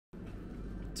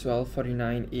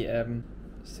12:49 AM.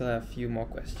 Still have a few more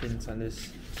questions on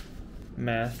this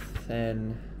math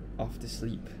and off to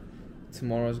sleep.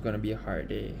 Tomorrow's gonna be a hard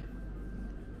day.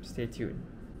 Stay tuned.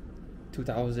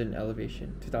 2000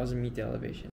 elevation, 2000 meter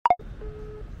elevation.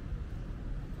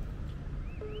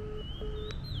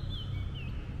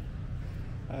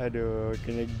 Aduh,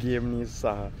 kena game ni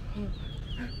sah.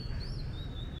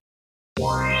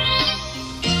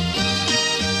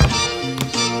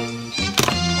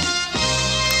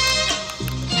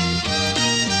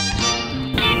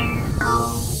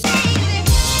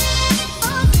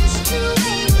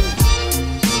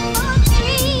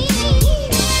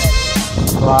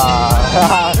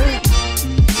 Wow.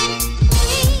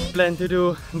 Plan to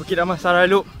do Bukit Damansara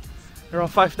loop around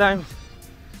 5 times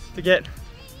to get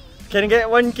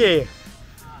 1K.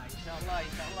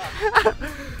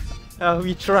 Inshallah.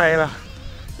 We try lah.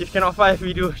 If cannot 5,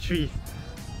 we do 3.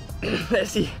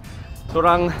 Let's see.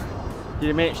 Sorang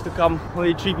didn't manage to come.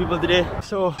 Only 3 people today.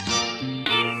 So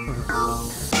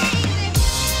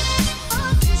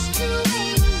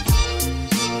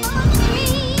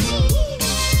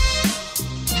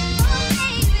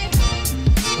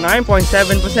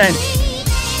 9.7%.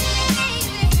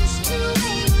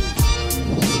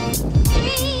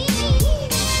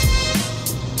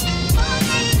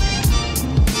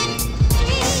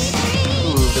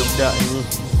 Budak ini.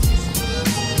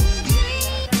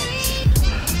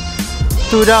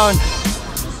 2 down,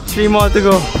 3 more to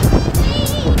go.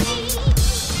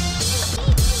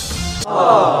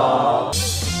 Oh.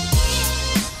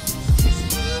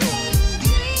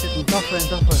 Getting tougher and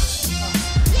tougher.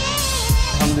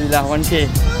 Alhamdulillah, 1K.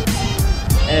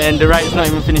 And the ride's not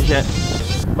even finished yet.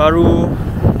 Baru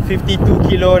 52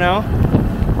 kilo now.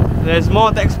 There's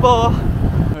more to explore.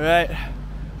 Alright.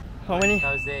 How many?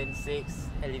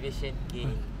 1006 elevation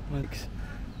gain. I'm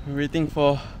waiting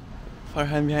for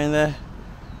Farhan behind there.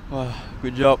 Wow,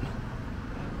 good job.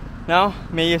 Now,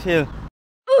 Mayor's Hill.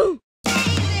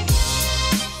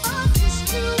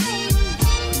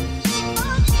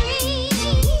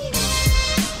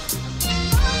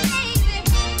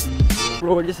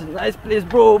 Bro, this is a nice place,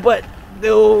 bro, but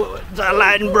no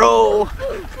Jalan, bro.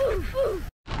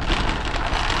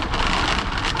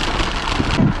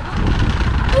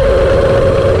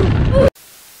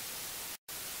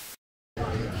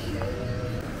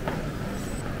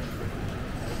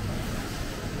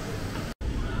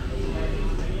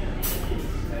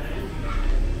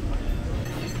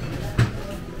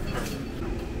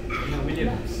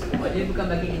 Dia bukan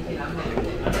bagi encik ramai.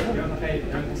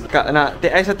 Kak, nak teh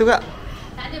ais satu kak?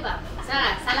 Tak ada bang.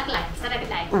 Salah kelas. Salah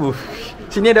kedai.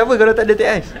 Sini ada apa kalau tak ada teh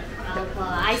ais?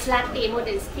 Apa? Ais latte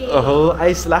modern sikit. Oh,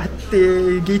 ais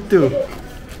latte gitu.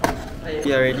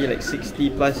 We are already like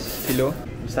 60 plus kilo.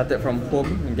 We started from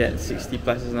home and get 60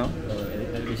 plus now.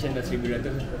 Elevation dah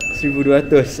 1200.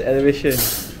 1200 elevation.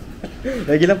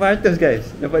 Lagi 800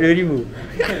 guys. Dapat 2000.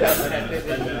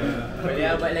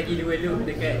 Boleh buat lagi 2 loop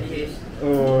dekat DH.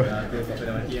 Oh.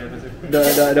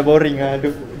 Dah boring lah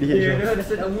duduk DH. Dah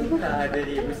sedap umum lah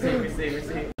dari mesin.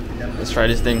 Let's try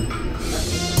this thing.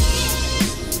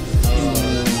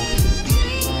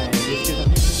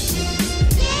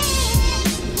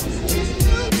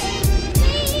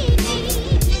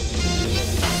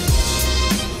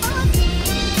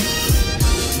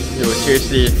 Yo,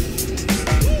 seriously.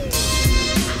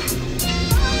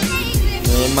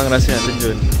 Memang rasa nak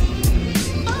terjun.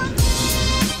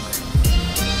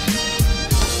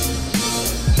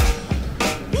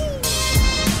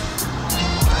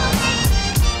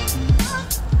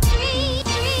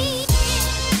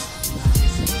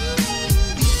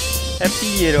 Happy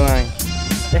je diorang.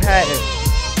 Sehat je.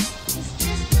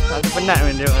 Tak rasa penat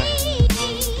pun diorang.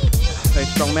 Very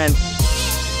strong man.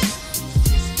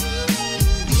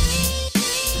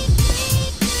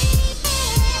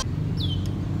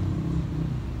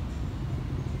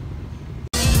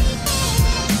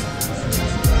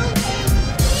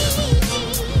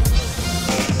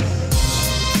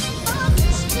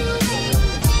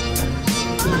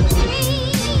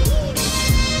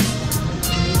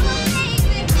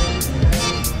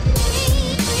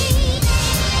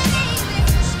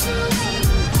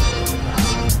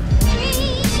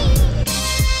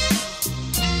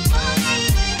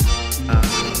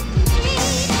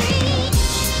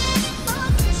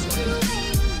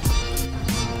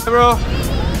 Bro.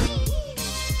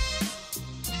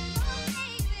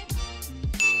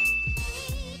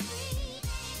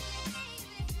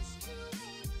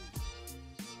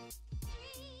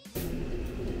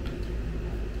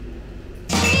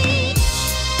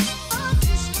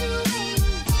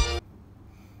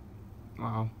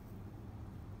 Wow.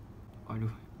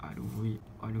 Aduh.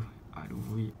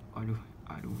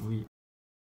 Aduh, wait.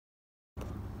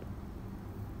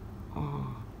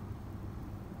 Oh.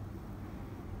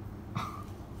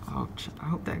 Ouch. I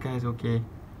hope that guy's okay.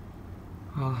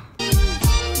 Oh.